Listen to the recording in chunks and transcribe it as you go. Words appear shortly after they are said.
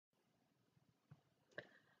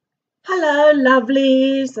Hello,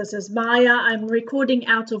 lovelies. This is Maya. I'm recording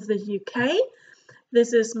out of the UK.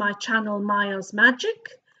 This is my channel, Maya's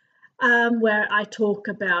Magic, where I talk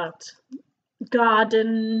about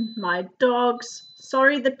garden, my dogs.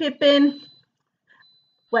 Sorry, the Pippin.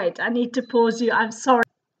 Wait, I need to pause you. I'm sorry.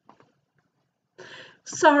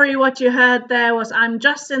 Sorry, what you heard there was I'm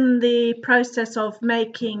just in the process of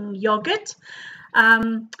making yogurt.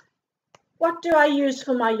 What do I use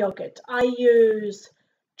for my yogurt? I use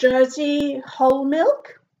Jersey whole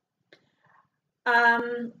milk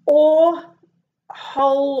or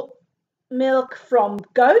whole milk from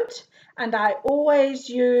goat, and I always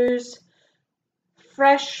use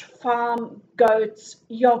fresh farm goat's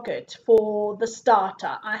yogurt for the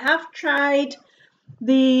starter. I have tried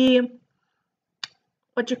the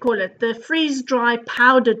the freeze-dry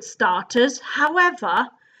powdered starters. However,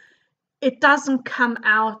 it doesn't come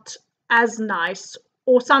out as nice,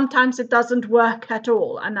 or sometimes it doesn't work at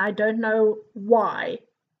all, and I don't know why.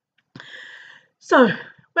 So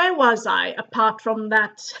where was I apart from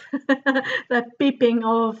that that beeping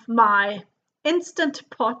of my instant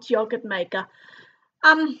pot yogurt maker?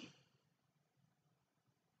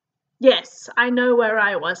 Yes, I know where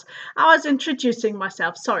I was. I was introducing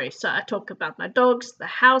myself. Sorry. So I talk about my dogs, the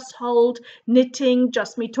household, knitting,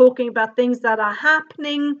 just me talking about things that are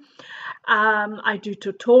happening. I do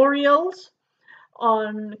tutorials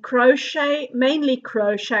on crochet, mainly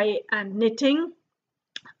crochet and knitting.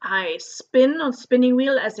 I spin on spinning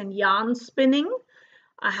wheel, as in yarn spinning.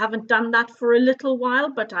 I haven't done that for a little while,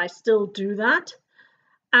 but I still do that.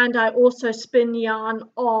 And I also spin yarn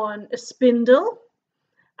on a spindle.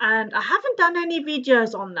 And I haven't done any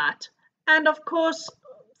videos on that. And of course,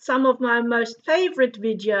 some of my most favorite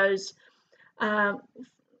videos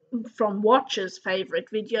from watchers' favorite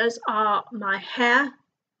videos are my hair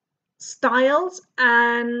styles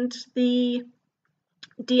and the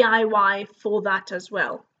DIY for that as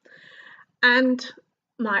well. And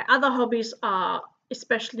my other hobbies are,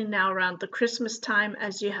 especially now around the Christmas time,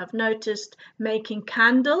 as you have noticed, making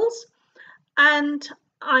candles. And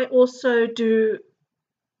I also do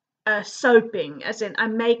soaping, as in I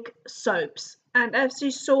make soaps. And as you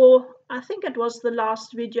saw, I think it was the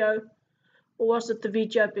last video, or was it the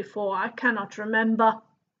video before? I cannot remember.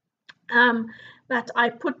 That I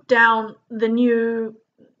put down the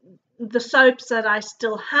soaps that I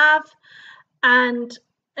still have, and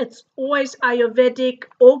it's always Ayurvedic,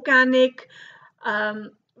 organic,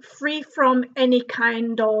 free from any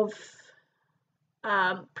kind of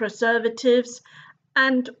preservatives,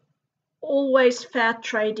 and always fair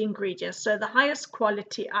trade ingredients, so the highest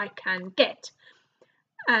quality I can get.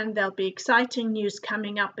 And there'll be exciting news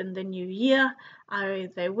coming up in the new year.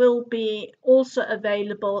 They will be also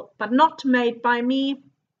available, but not made by me.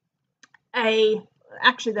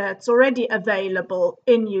 Actually, that's already available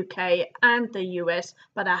in UK and the US,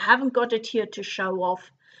 but I haven't got it here to show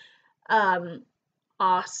off.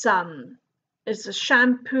 It's a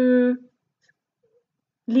shampoo,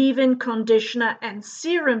 leave-in conditioner and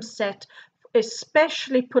serum set,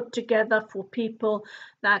 especially put together for people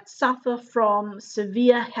that suffer from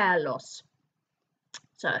severe hair loss.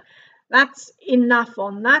 So that's enough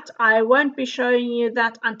on that. I won't be showing you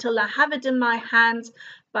that until I have it in my hands,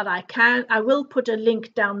 but I will put a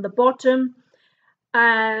link down the bottom,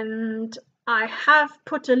 and I have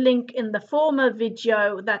put a link in the former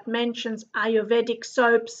video that mentions Ayurvedic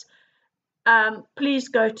soaps. Please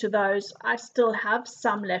go to those. I still have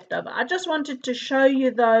some left over. I just wanted to show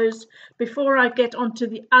you those before I get onto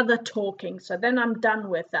the other talking, so then I'm done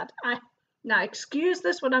with that. Now excuse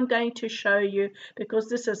this, what I'm going to show you, because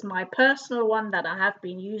this is my personal one that I have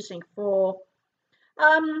been using for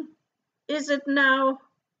is it now?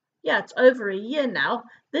 Yeah, it's over a year now.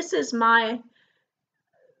 This is my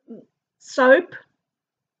soap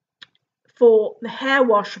for the hair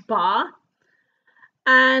wash bar,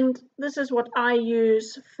 and this is what I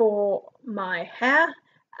use for my hair,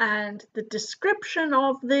 and the description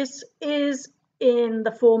of this is in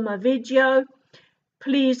the former video.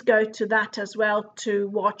 Please go to that as well to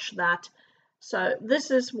watch that. So this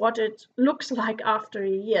is what it looks like after a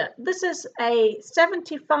year. This is a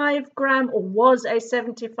 75 gram, or was a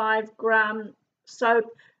 75 gram soap,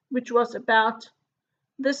 which was about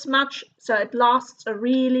this much, so it lasts a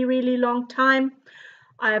really, really long time.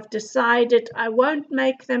 I have decided I won't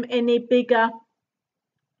make them any bigger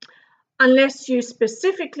unless you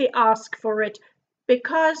specifically ask for it,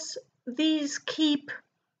 because these keep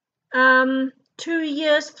 2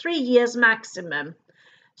 years, 3 years maximum.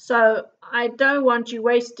 So I don't want you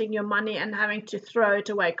wasting your money and having to throw it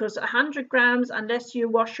away, because 100 grams, unless you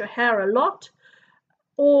wash your hair a lot,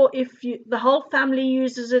 or if the whole family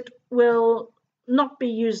uses it, will not be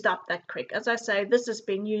used up that quick. As I say, this has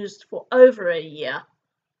been used for over a year.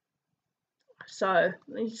 So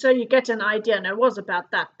you get an idea, and it was about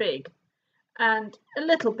that big and a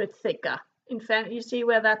little bit thicker. In fact, you see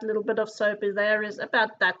where that little bit of soap is there is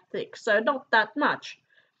about that thick, so not that much.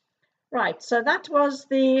 Right, so that was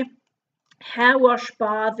the hair wash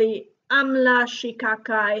bar, the Amla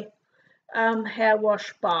Shikakai hair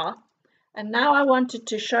wash bar. And now I wanted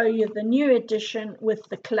to show you the new edition with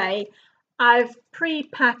the clay. I've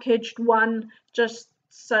pre-packaged one just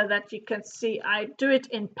so that you can see. I do it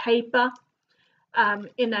in paper,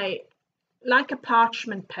 in like a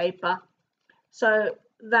parchment paper, so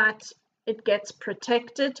that it gets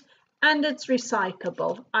protected and it's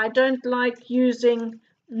recyclable. I don't like using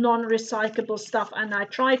non-recyclable stuff, and I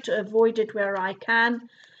try to avoid it where I can,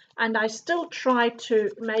 and I still try to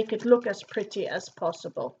make it look as pretty as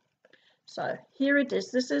possible. So here it is.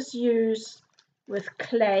 This is used with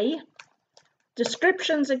clay.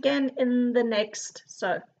 Descriptions again in the next.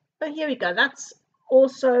 So here we go. That's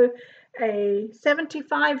also a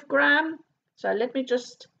 75 gram. So let me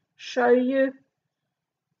just show you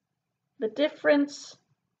the difference.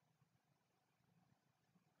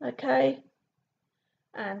 Okay,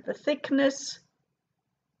 and the thickness.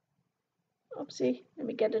 Oopsie, let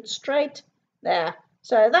me get it straight there.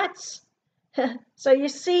 So that's so you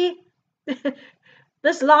see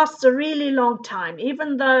this lasts a really long time.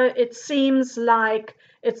 Even though it seems like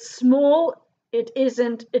it's small, it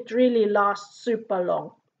isn't. It really lasts super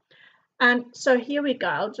long. And so here we go.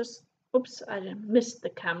 I'll just, oops, I missed the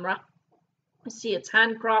camera. You see it's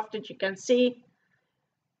handcrafted, you can see.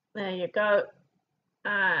 There you go.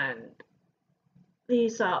 And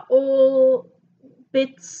these are all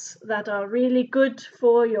bits that are really good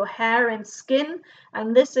for your hair and skin,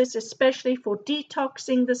 and this is especially for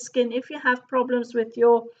detoxing the skin. If you have problems with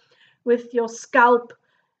your scalp,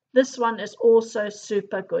 this one is also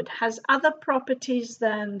super good. Has other properties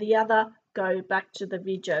than the other. Go back to the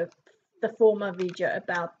video, the former video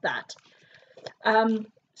about that.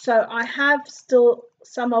 So I have still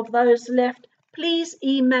some of those left. Please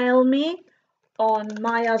email me on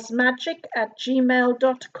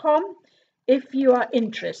mayasmagic@gmail.com if you are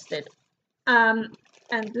interested. And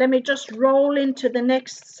let me just roll into the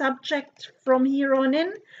next subject from here on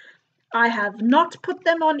in. I have not put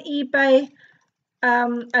them on eBay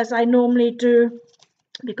as I normally do,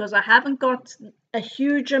 because I haven't got a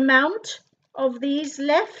huge amount of these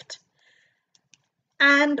left.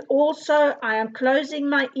 And also I am closing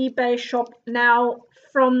my eBay shop now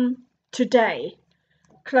from today,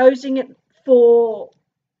 closing it for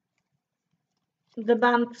the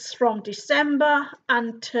months from December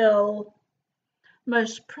until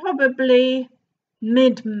most probably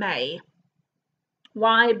mid-May.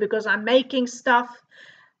 Why? Because I'm making stuff,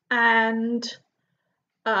 and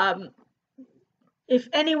if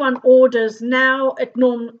anyone orders now,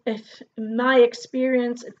 in my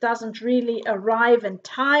experience, it doesn't really arrive in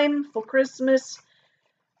time for Christmas.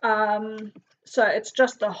 So it's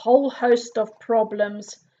just a whole host of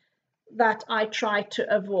problems that I try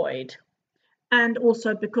to avoid. And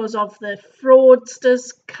also because of the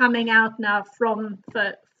fraudsters coming out now from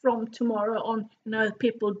tomorrow on. You know,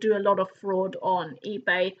 people do a lot of fraud on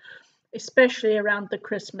eBay, especially around the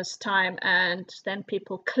Christmas time, and then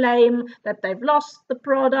people claim that they've lost the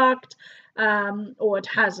product or it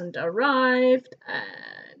hasn't arrived,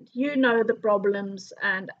 and you know the problems,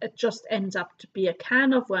 and it just ends up to be a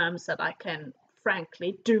can of worms that I can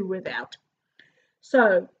frankly do without.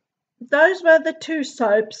 So those were the two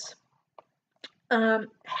soaps,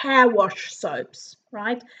 hair wash soaps.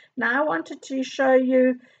 Right now I wanted to show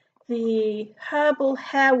you the Herbal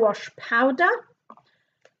hair wash powder.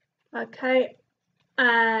 Okay,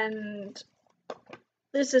 and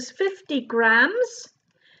this is 50 grams,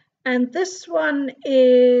 and this one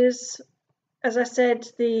is, as I said,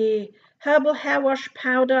 the Herbal hair wash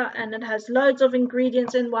powder, and it has loads of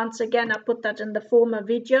ingredients in. Once again, I put that in the former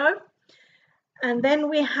video. And then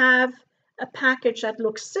we have a package that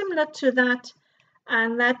looks similar to that,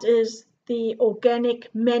 and that is the organic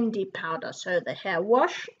Mendi powder. So the hair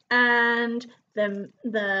wash and the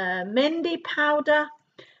Mendi powder,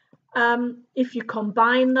 if you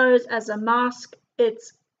combine those as a mask,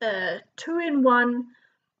 it's a 2-in-1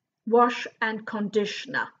 wash and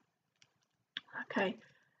conditioner. Okay,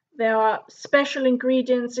 there are special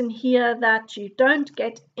ingredients in here that you don't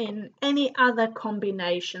get in any other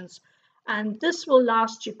combinations, and this will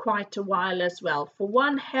last you quite a while as well. For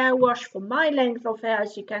one hair wash, for my length of hair,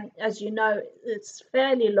 as you know, it's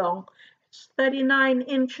fairly long. It's 39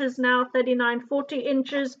 inches now, 39, 40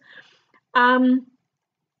 inches.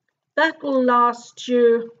 That will last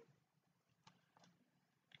you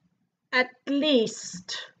at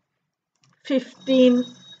least 15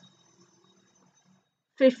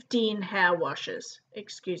 hair washes.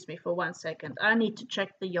 Excuse me for 1 second. I need to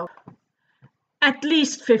check the yolk. At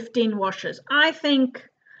least 15 washes. I think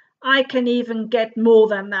I can even get more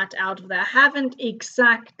than that out of there. I haven't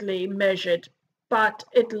exactly measured, but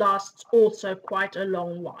it lasts also quite a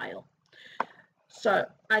long while. So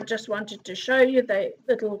I just wanted to show you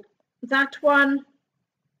that one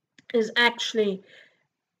is actually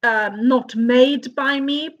not made by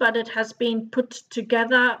me, but it has been put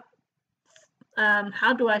together.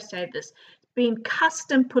 How do I say this? Been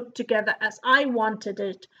custom put together as I wanted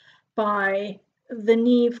it by the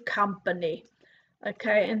Neev company.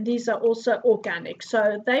 Okay, and these are also organic,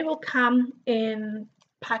 so they will come in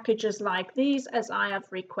packages like these as I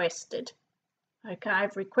have requested. Okay,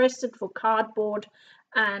 I've requested for cardboard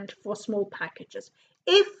and for small packages.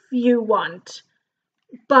 If you want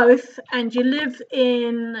both and you live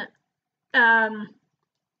in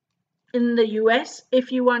the US,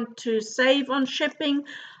 if you want to save on shipping,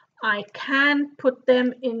 I can put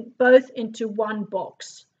them in both into one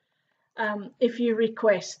box if you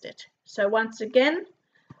request it. So once again,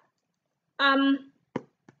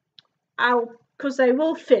 because they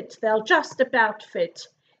will fit, they'll just about fit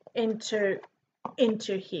into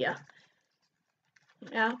here.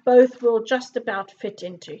 Yeah, both will just about fit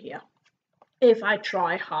into here if I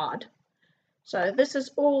try hard. So this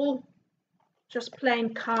is all just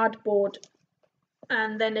plain cardboard,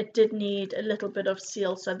 and then it did need a little bit of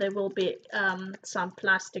seal, so there will be some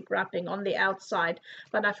plastic wrapping on the outside,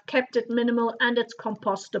 but I've kept it minimal and it's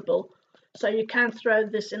compostable, so you can throw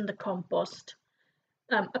this in the compost.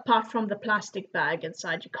 Apart from the plastic bag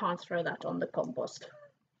inside, you can't throw that on the compost.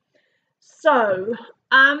 So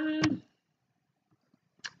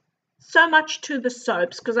so much to the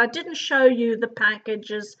soaps, because I didn't show you the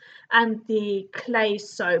packages and the clay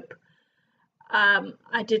soap.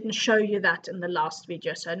 I didn't show you that in the last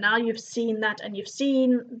video, so now you've seen that, and you've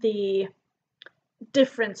seen the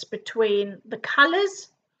difference between the colors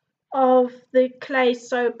of the clay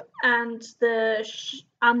soap and the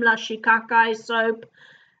Amla Shikakai soap,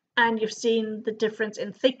 and you've seen the difference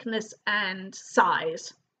in thickness and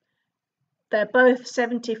size. They're both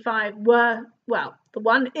 75, well, the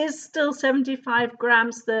one is still 75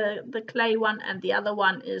 grams, the clay one, and the other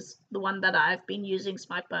one is the one that I've been using, is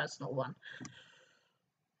my personal one.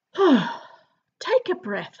 Take a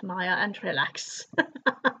breath, Maya, and relax.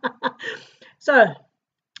 So,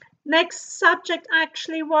 next subject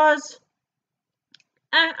actually was,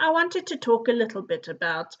 I wanted to talk a little bit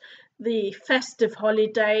about the festive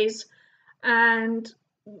holidays, and,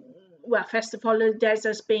 well, festive holidays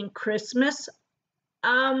as being Christmas.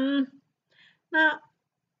 Now,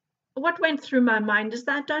 what went through my mind is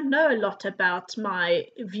that I don't know a lot about my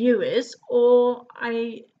viewers, or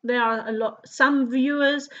there are some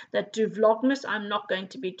viewers that do Vlogmas. I'm not going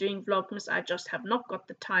to be doing Vlogmas. I just have not got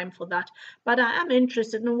the time for that. But I am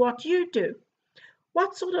interested in what you do.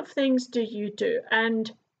 What sort of things do you do? And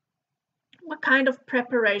what kind of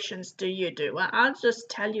preparations do you do? Well, I'll just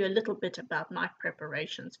tell you a little bit about my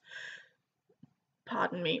preparations.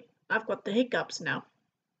 Pardon me, I've got the hiccups now.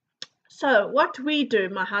 So what we do,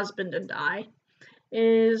 my husband and I,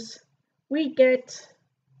 is we get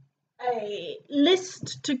a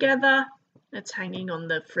list together. It's hanging on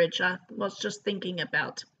the fridge. I was just thinking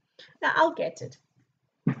about. Yeah, I'll get it.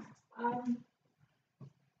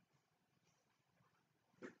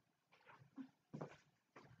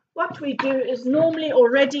 What we do is normally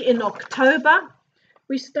already in October,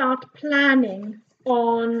 we start planning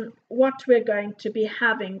on what we're going to be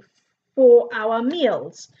having for our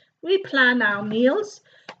meals. We plan our meals,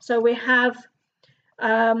 so we have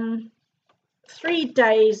 3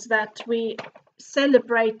 days that we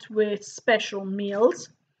celebrate with special meals,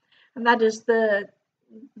 and that is the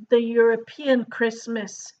European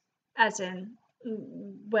Christmas, as in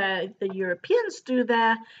where the Europeans do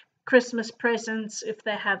their Christmas presents, if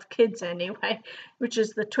they have kids anyway, which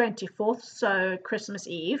is the 24th, so Christmas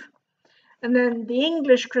Eve. And then the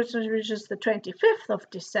English Christmas, which is the 25th of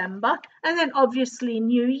December, and then obviously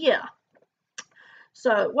New Year.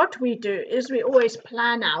 So what we do is we always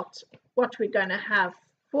plan out what we're going to have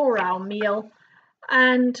for our meal.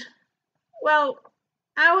 And, well,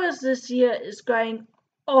 ours this year is going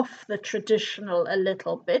off the traditional a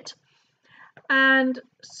little bit. And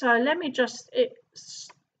so let me just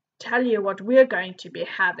tell you what we're going to be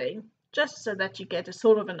having, just so that you get a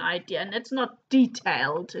sort of an idea. And it's not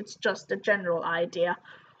detailed, it's just a general idea.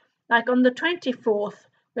 Like on the 24th,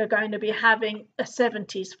 we're going to be having a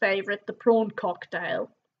 70s favorite, the prawn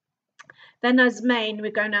cocktail. Then as main,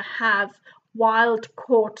 we're going to have wild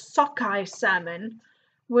caught sockeye salmon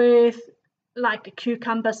with like a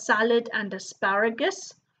cucumber salad and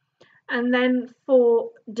asparagus. And then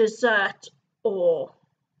for dessert or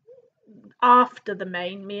after the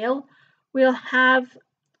main meal, we'll have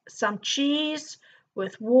some cheese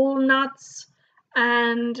with walnuts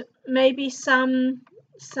and maybe some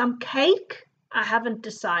cake. I haven't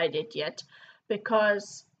decided yet,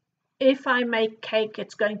 because if I make cake,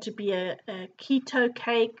 it's going to be a keto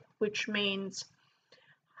cake, which means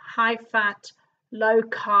high fat, low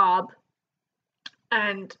carb,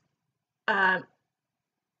 and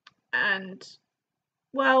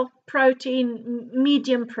well, protein,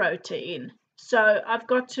 medium protein. So I've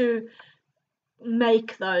got to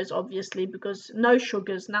make those, obviously, because no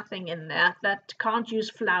sugars, nothing in there. That can't use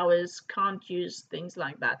flours, can't use things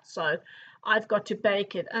like that. So I've got to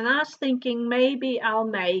bake it. And I was thinking maybe I'll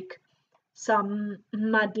make some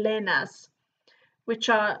madlenas,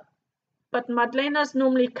 but madlenas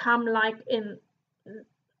normally come like in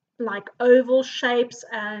like oval shapes,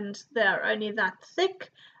 and they're only that thick.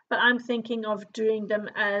 But I'm thinking of doing them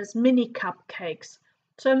as mini cupcakes.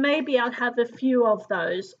 So maybe I'll have a few of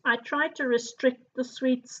those. I try to restrict the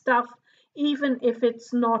sweet stuff, even if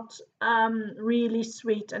it's not really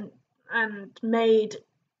sweet and made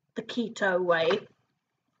the keto way.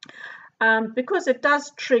 Because it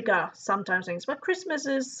does trigger sometimes things. But Christmas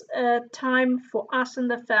is a time for us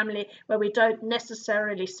and the family where we don't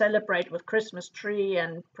necessarily celebrate with Christmas tree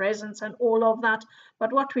and presents and all of that.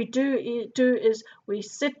 But what we do is we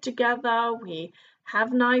sit together, we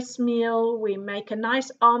have nice meal, we make a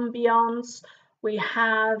nice ambiance, we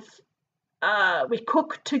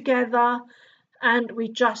cook together, and we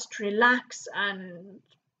just relax and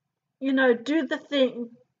do the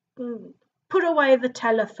thing. Put away the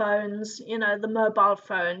telephones, the mobile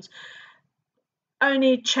phones,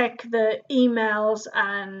 only check the emails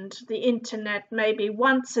and the internet maybe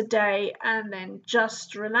once a day, and then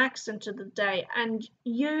just relax into the day and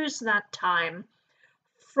use that time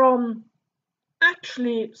from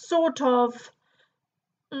actually sort of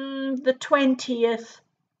the 20th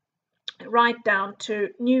right down to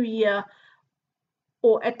New Year,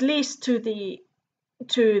 or at least to the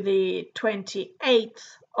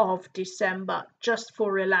 28th of December, just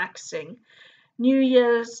for relaxing. New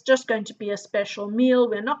Year's just going to be a special meal.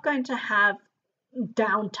 We're not going to have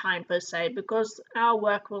downtime per se, because our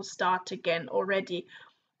work will start again already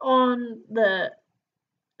on the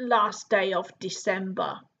last day of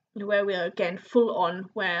December, where we're again full on,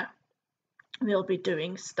 where we'll be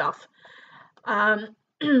doing stuff.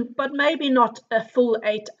 But maybe not a full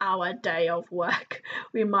 8-hour day of work.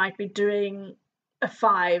 We might be doing a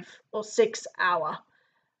 5 or 6 hour.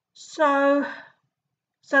 So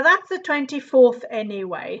that's the 24th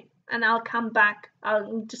anyway. And I'll come back,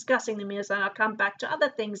 I'm discussing the meals, and I'll come back to other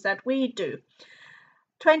things that we do.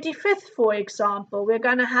 25th, for example, we're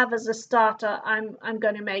going to have as a starter, I'm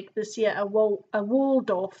going to make this year a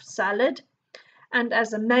Waldorf salad. And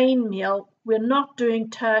as a main meal, we're not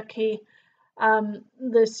doing turkey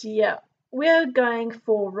this year. We're going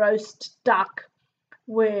for roast duck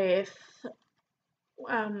with,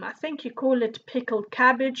 I think you call it pickled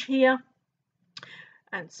cabbage here,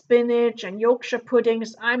 and spinach and Yorkshire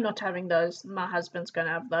puddings. I'm not having those. My husband's going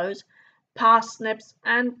to have those. Parsnips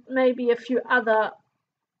and maybe a few other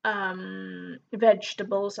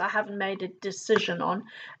vegetables I haven't made a decision on.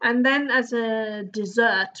 And then as a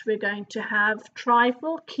dessert, we're going to have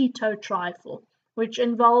trifle, keto trifle, which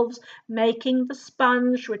involves making the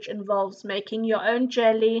sponge, which involves making your own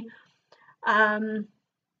jelly,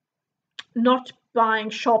 not buying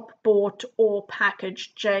shop bought or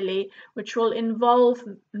packaged jelly, which will involve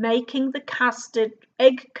making the custard,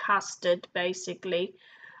 egg custard basically,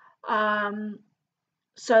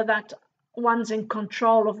 so that one's in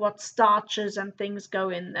control of what starches and things go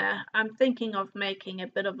in there. I'm thinking of making a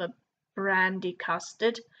bit of a brandy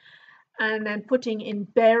custard, and then putting in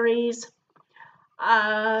berries,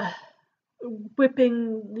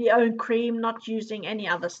 whipping the own cream, not using any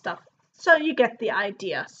other stuff. So you get the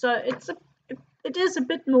idea. So it is a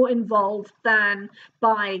bit more involved than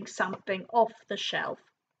buying something off the shelf.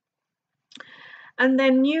 And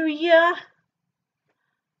then New Year,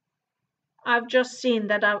 I've just seen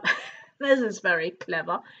that this is very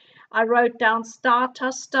clever. I wrote down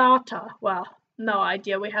starter. Well, no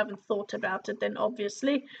idea. We haven't thought about it then,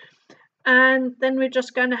 obviously. And then we're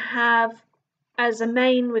just going to have, as a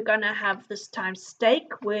main, we're going to have this time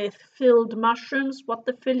steak with filled mushrooms. What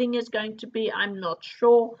the filling is going to be, I'm not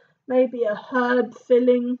sure. Maybe a herb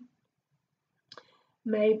filling.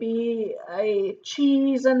 Maybe a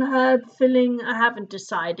cheese and herb filling. I haven't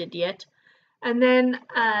decided yet. And then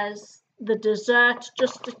as the dessert,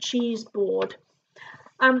 just a cheese board.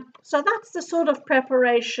 So that's the sort of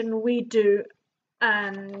preparation we do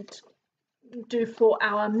and do for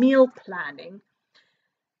our meal planning.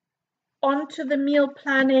 On to the meal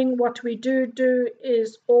planning, what we do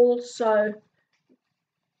is also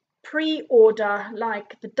pre-order,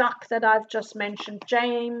 like the duck that I've just mentioned.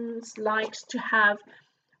 James likes to have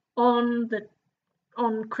on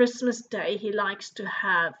Christmas Day, he likes to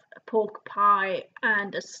have a pork pie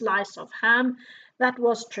and a slice of ham. That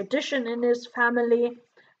was tradition in his family,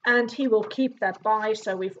 and he will keep that by.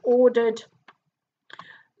 So we've ordered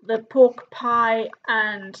the pork pie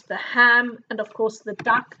and the ham, and of course the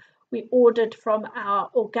duck we ordered from our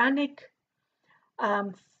organic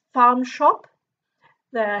farm shop.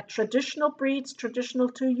 They're traditional breeds, traditional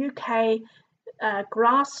to UK,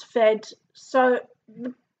 grass-fed, so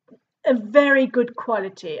a very good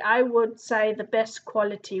quality. I would say the best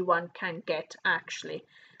quality one can get, actually.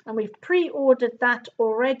 And we've pre-ordered that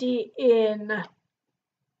already in,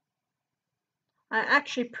 I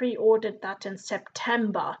actually pre-ordered that in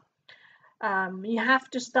September. You have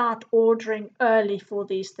to start ordering early for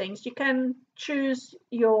these things. You can choose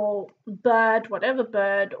your bird, whatever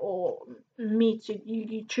bird or meat,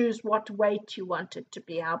 you choose what weight you want it to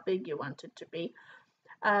be, how big you want it to be.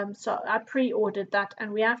 So I pre-ordered that,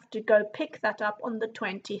 and we have to go pick that up on the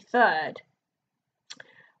 23rd,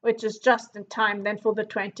 which is just in time then for the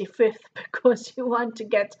 25th, because you want to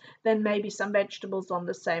get then maybe some vegetables on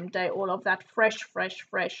the same day, all of that fresh,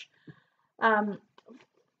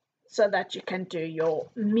 so that you can do your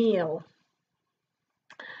meal.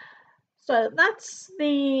 So that's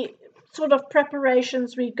the sort of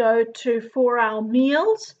preparations we go to for our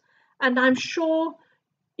meals, and I'm sure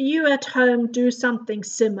you at home do something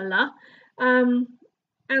similar. And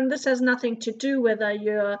this has nothing to do whether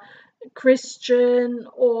you're Christian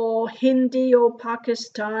or Hindi or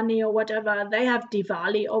Pakistani or whatever. They have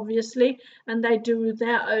Diwali, obviously, and they do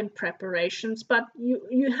their own preparations, but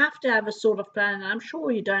you have to have a sort of plan. And I'm sure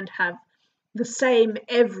you don't have the same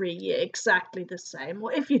every year, exactly the same.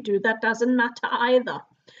 Or if you do, that doesn't matter either.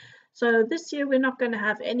 So this year we're not going to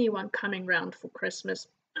have anyone coming round for Christmas,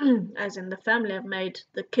 as in the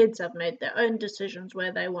kids have made their own decisions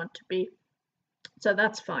where they want to be. So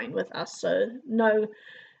that's fine with us. So no,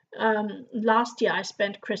 last year I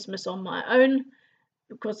spent Christmas on my own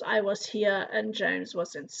because I was here and James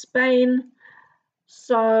was in Spain.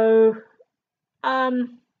 So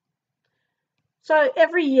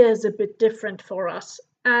every year is a bit different for us.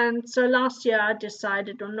 And so last year I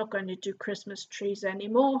decided I'm not going to do Christmas trees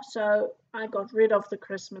anymore. So I got rid of the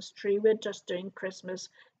Christmas tree. We're just doing Christmas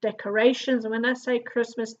decorations. And when I say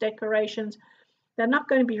Christmas decorations, they're not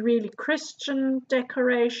going to be really Christian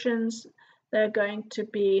decorations. They're going to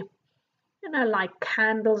be, like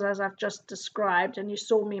candles, as I've just described. And you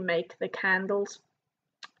saw me make the candles.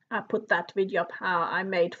 I put that video up how I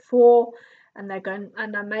made 4, and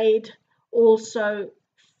I made also,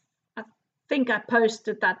 I think I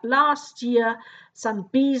posted that last year, some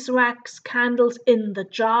beeswax candles in the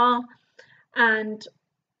jar. And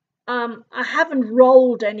I haven't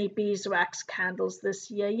rolled any beeswax candles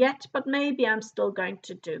this year yet, but maybe I'm still going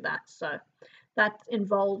to do that. So that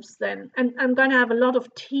involves then, and I'm going to have a lot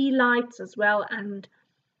of tea lights as well, and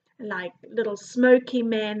like little smoky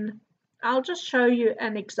men. I'll just show you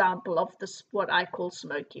an example of this, what I call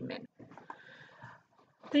smoky men.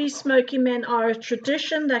 These smoky men are a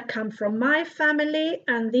tradition that come from my family,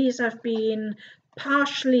 and these have been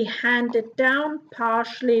partially handed down,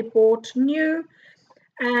 partially bought new.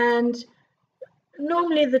 And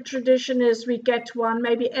normally the tradition is we get one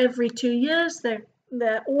maybe every 2 years.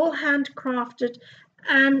 They're all handcrafted,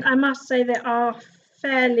 and I must say they are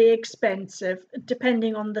fairly expensive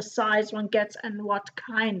depending on the size one gets and what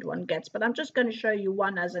kind one gets. But I'm just going to show you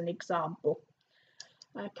one as an example.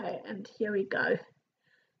 Okay, and here we go.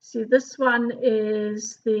 See, this one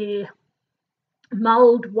is the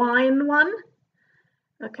mulled wine one.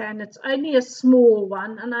 Okay, and it's only a small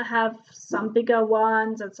one, and I have some bigger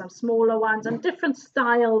ones and some smaller ones and different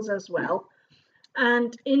styles as well.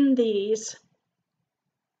 And in these,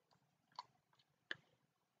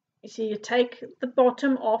 you see, you take the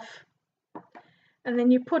bottom off and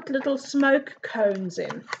then you put little smoke cones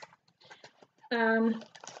in.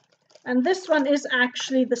 And this one is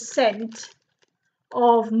actually the scent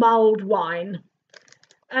of mulled wine.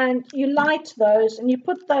 And you light those and you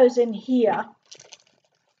put those in here.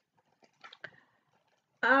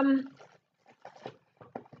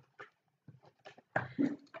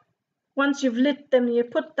 Once you've lit them, you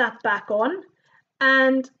put that back on,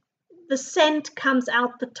 and the scent comes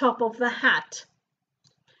out the top of the hat.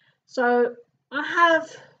 So I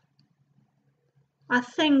have, I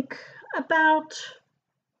think, about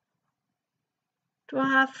Do I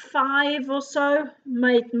have 5 or so?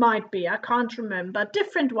 Might be, I can't remember.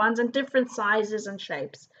 Different ones and different sizes and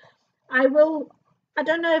shapes. I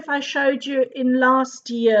don't know if I showed you in last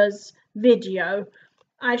year's video.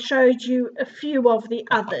 I showed you a few of the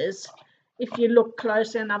others. If you look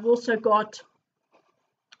closely, and I've also got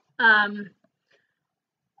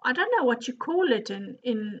I don't know what you call it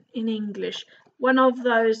in English. One of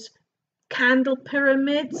those candle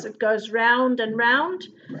pyramids. It goes round and round.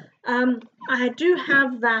 I do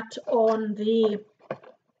have that on the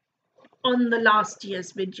last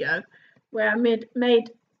year's video, where I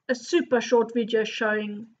made a super short video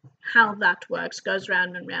showing how that works. Goes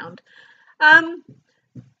round and round.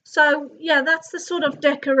 So yeah, that's the sort of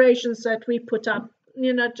decorations that we put up.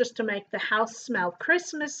 You know, just to make the house smell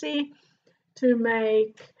Christmassy, to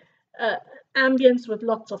make ambience with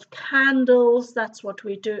lots of candles. That's what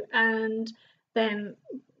we do. And then,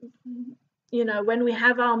 you know, when we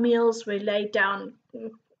have our meals, we lay down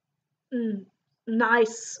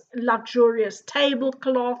nice luxurious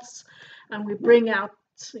tablecloths, and we bring out,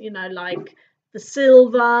 you know, like the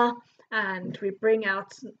silver, and we bring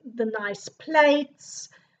out the nice plates.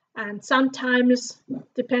 And sometimes,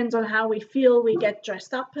 depends on how we feel, we get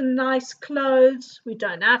dressed up in nice clothes. We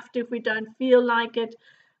don't have to if we don't feel like it,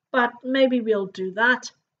 but maybe we'll do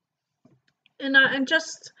that, you know, and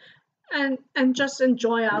just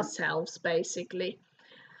enjoy ourselves, basically.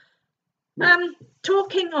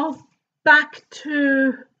 Talking of back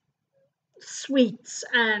to sweets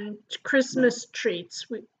and Christmas treats,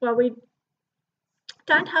 we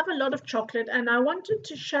don't have a lot of chocolate, and I wanted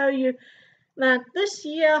to show you that this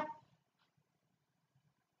year,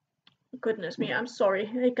 goodness me, I'm sorry,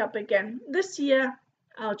 hiccup again. This year,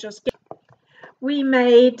 we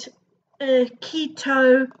made a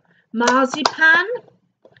keto marzipan.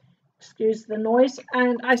 Excuse the noise.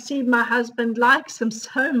 And I see my husband likes them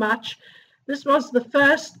so much. This was the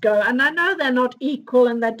first go, and I know they're not equal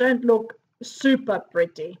and they don't look super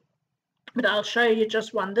pretty, but I'll show you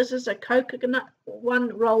just one. This is a coconut one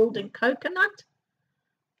rolled in coconut.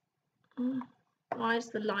 Why is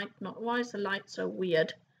the light so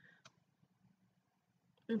weird?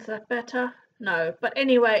 Is that better? No, but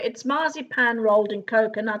anyway, it's marzipan rolled in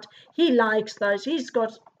coconut. He likes those. He's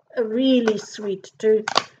got a really sweet tooth.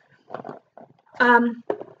 And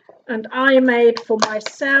I made for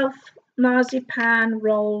myself marzipan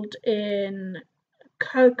rolled in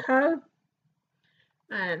cocoa,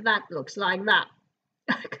 and that looks like that.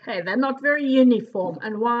 Okay, they're not very uniform.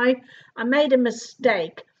 And why? I made a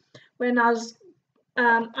mistake when I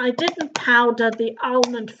didn't powder the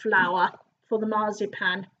almond flour for the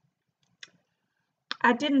marzipan.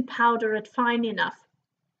 I didn't powder it fine enough.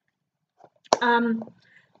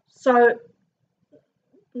 So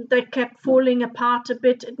they kept falling apart a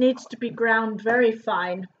bit. It needs to be ground very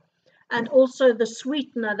fine. And also the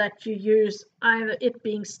sweetener that you use, either it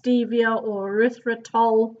being stevia or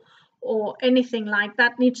erythritol or anything like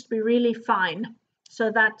that, needs to be really fine so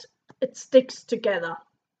that it sticks together.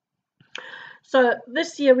 So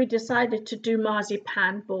this year we decided to do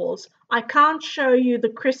marzipan balls. I can't show you the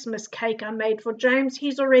Christmas cake I made for James.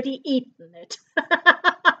 He's already eaten it.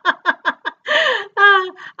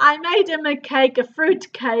 I made him a cake, a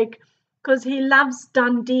fruit cake, because he loves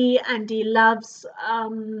Dundee and he loves,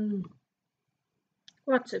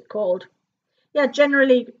 what's it called? Yeah,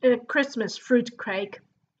 generally a Christmas fruit cake.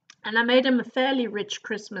 And I made him a fairly rich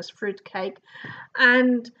Christmas fruit cake.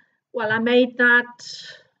 And, well, I made that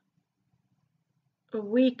a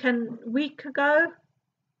week ago.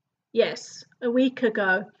 Yes, a week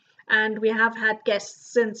ago. And we have had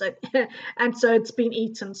guests since it, and so it's been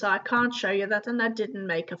eaten, so I can't show you that, and I didn't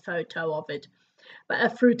make a photo of it. But a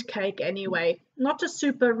fruit cake anyway, not a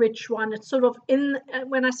super rich one. It's sort of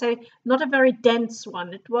when I say not a very dense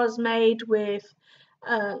one, it was made with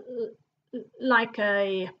like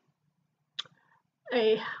a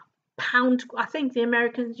pound, I think the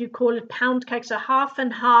Americans, you call it pound cake, so half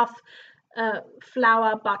and half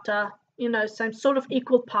flour, butter, you know, some sort of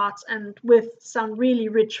equal parts, and with some really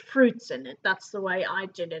rich fruits in it. That's the way I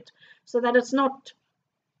did it, so that it's not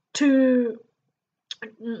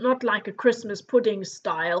like a Christmas pudding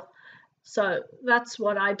style. So that's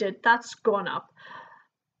what I did. That's gone up.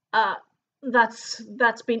 That's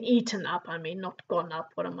been eaten up. I mean, not gone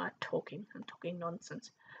up. What am I talking? I'm talking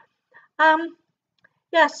nonsense.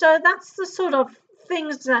 Yeah, so that's the sort of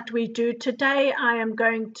things that we do. Today I am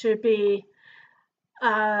going to be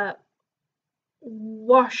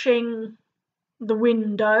washing the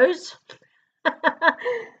windows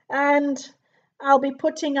and I'll be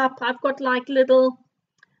putting up, I've got like little,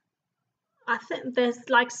 I think there's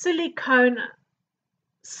like silicone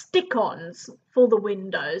stick-ons for the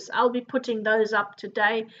windows. I'll be putting those up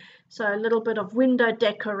today, so a little bit of window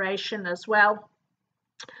decoration as well.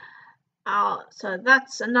 So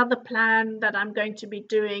that's another plan that I'm going to be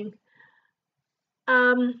doing.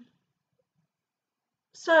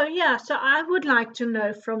 So yeah, so I would like to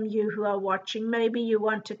know from you who are watching. Maybe you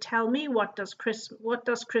want to tell me what does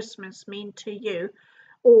Christmas mean to you,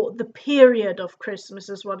 or the period of Christmas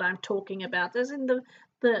is what I'm talking about, as in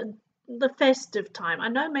the festive time. I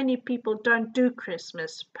know many people don't do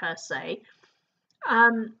Christmas per se,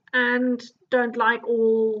 and don't like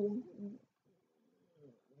all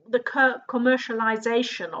the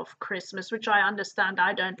commercialization of Christmas, which I understand.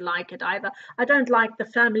 I don't like it either. I don't like the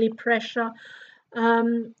family pressure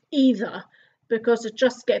either, because it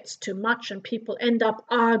just gets too much and people end up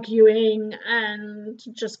arguing and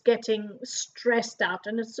just getting stressed out,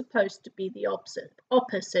 and it's supposed to be the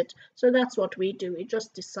opposite. So that's what we do. We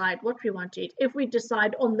just decide what we want to eat. If we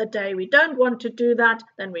decide on the day we don't want to do that,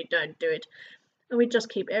 then we don't do it, and we just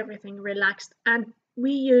keep everything relaxed. And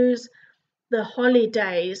we use the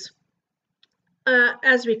holidays,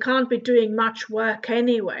 as we can't be doing much work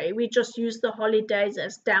anyway, we just use the holidays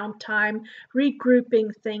as downtime,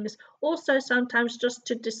 regrouping things. Also, sometimes just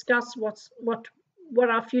to discuss what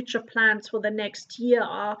our future plans for the next year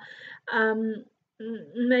are.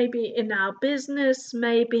 Maybe in our business,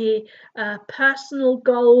 maybe personal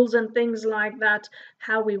goals and things like that,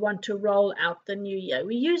 how we want to roll out the new year.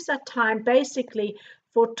 We use that time basically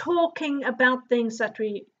for talking about things that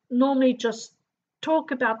we normally just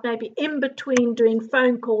talk about, maybe in between doing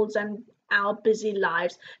phone calls and our busy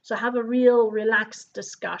lives. So have a real relaxed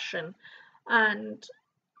discussion and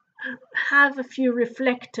have a few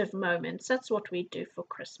reflective moments. That's what we do for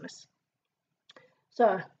Christmas.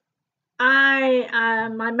 So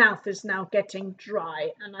my mouth is now getting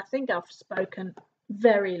dry, and I think I've spoken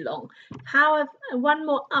very long. However, one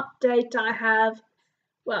more update I have,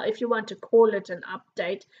 well, if you want to call it an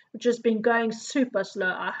update, which has been going super slow.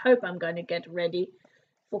 I hope I'm going to get ready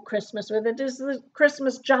for Christmas with it, is the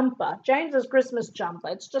Christmas jumper, James's Christmas jumper.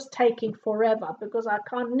 It's just taking forever because I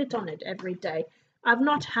can't knit on it every day. I've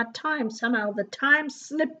not had time. Somehow the time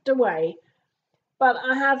slipped away, but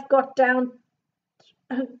I have got down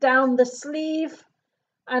the sleeve,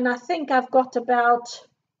 and I think I've got about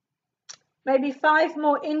maybe 5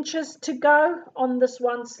 more inches to go on this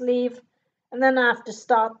one sleeve, and then I have to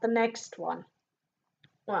start the next one.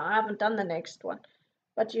 Well, I haven't done the next one,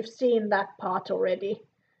 but you've seen that part already.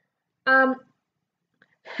 My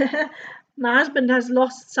husband has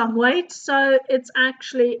lost some weight, so it's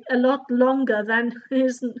actually a lot longer than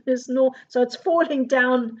his normal. So it's falling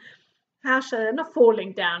down. Not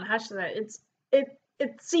falling down. It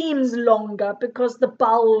seems longer because the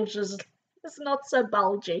bulge is not so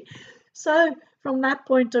bulgy. So from that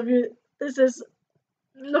point of view, this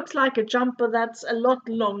looks like a jumper that's a lot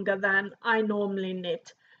longer than I normally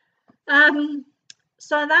knit.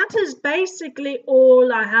 So that is basically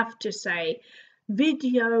all I have to say.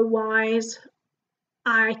 Video wise,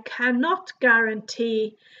 I cannot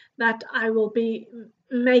guarantee that I will be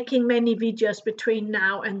making many videos between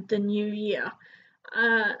now and the new year.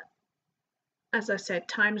 As I said,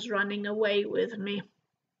 time's running away with me.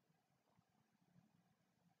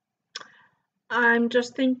 I'm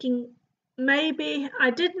just thinking maybe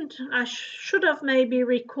I should have maybe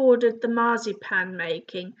recorded the marzipan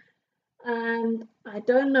making, and I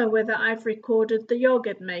don't know whether I've recorded the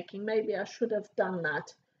yogurt making. Maybe I should have done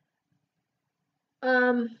that.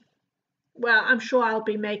 Well, I'm sure I'll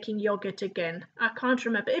be making yogurt again. I can't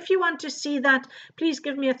remember. If you want to see that, please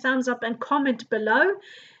give me a thumbs up and comment below.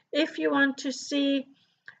 If you want to see,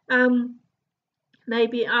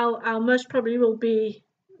 maybe I'll most probably will be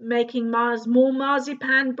making more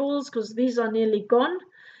marzipan balls, because these are nearly gone.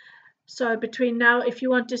 So between now, if you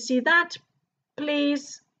want to see that,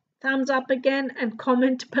 please thumbs up again and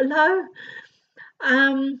comment below.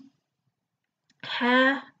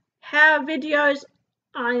 Hair videos,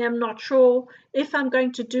 I am not sure. If I'm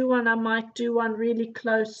going to do one, I might do one really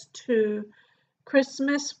close to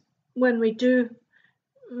Christmas, when we do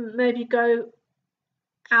maybe go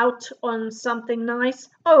out on something nice.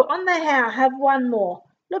 Oh, on the hair, I have one more.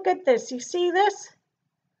 Look at this. You see this?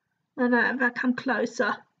 And if I come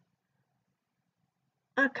closer.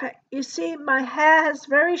 Okay, you see my hair has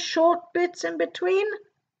very short bits in between.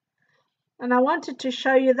 And I wanted to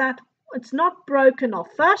show you that it's not broken off.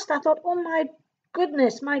 First I thought, oh my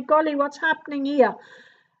goodness, my golly, what's happening here?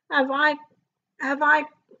 Have I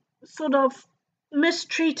sort of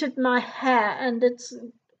mistreated my hair and it's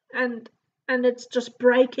just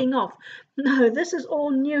breaking off? No, this is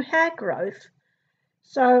all new hair growth.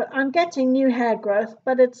 So I'm getting new hair growth,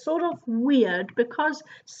 but it's sort of weird because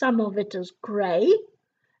some of it is grey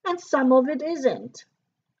and some of it isn't.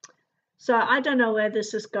 So I don't know where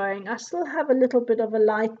this is going. I still have a little bit of a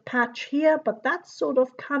light patch here, but that's sort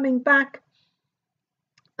of coming back.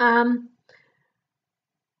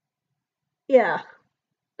 Yeah.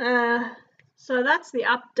 So that's the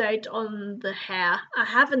update on the hair. I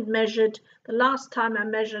haven't measured. The last time I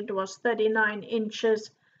measured was 39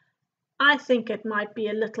 inches. I think it might be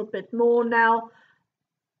a little bit more now,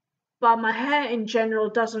 but my hair in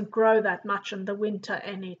general doesn't grow that much in the winter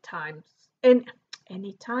anytime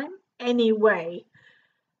anyway.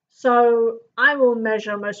 So I will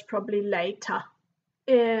measure most probably later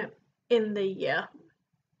in the year.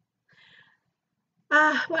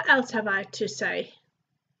 What else have I to say?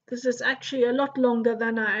 This is actually a lot longer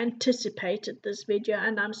than I anticipated this video,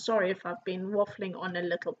 and I'm sorry if I've been waffling on a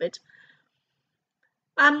little bit.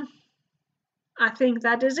 I think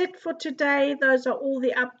that is it for today. Those are all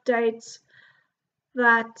the updates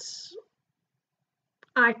that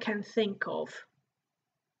I can think of.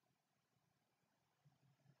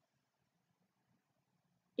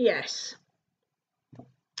 Yes.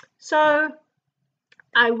 So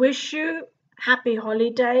I wish you happy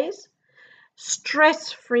holidays,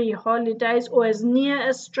 stress-free holidays, or as near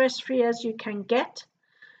as stress-free as you can get.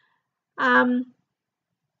 And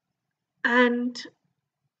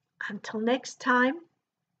until next time,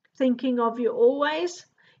 thinking of you always.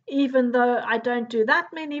 Even though I don't do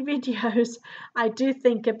that many videos, I do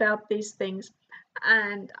think about these things,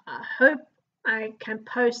 and I hope I can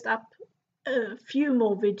post up a few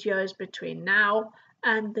more videos between now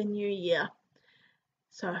and the new year.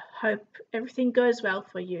 So hope everything goes well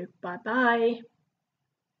for you. Bye bye.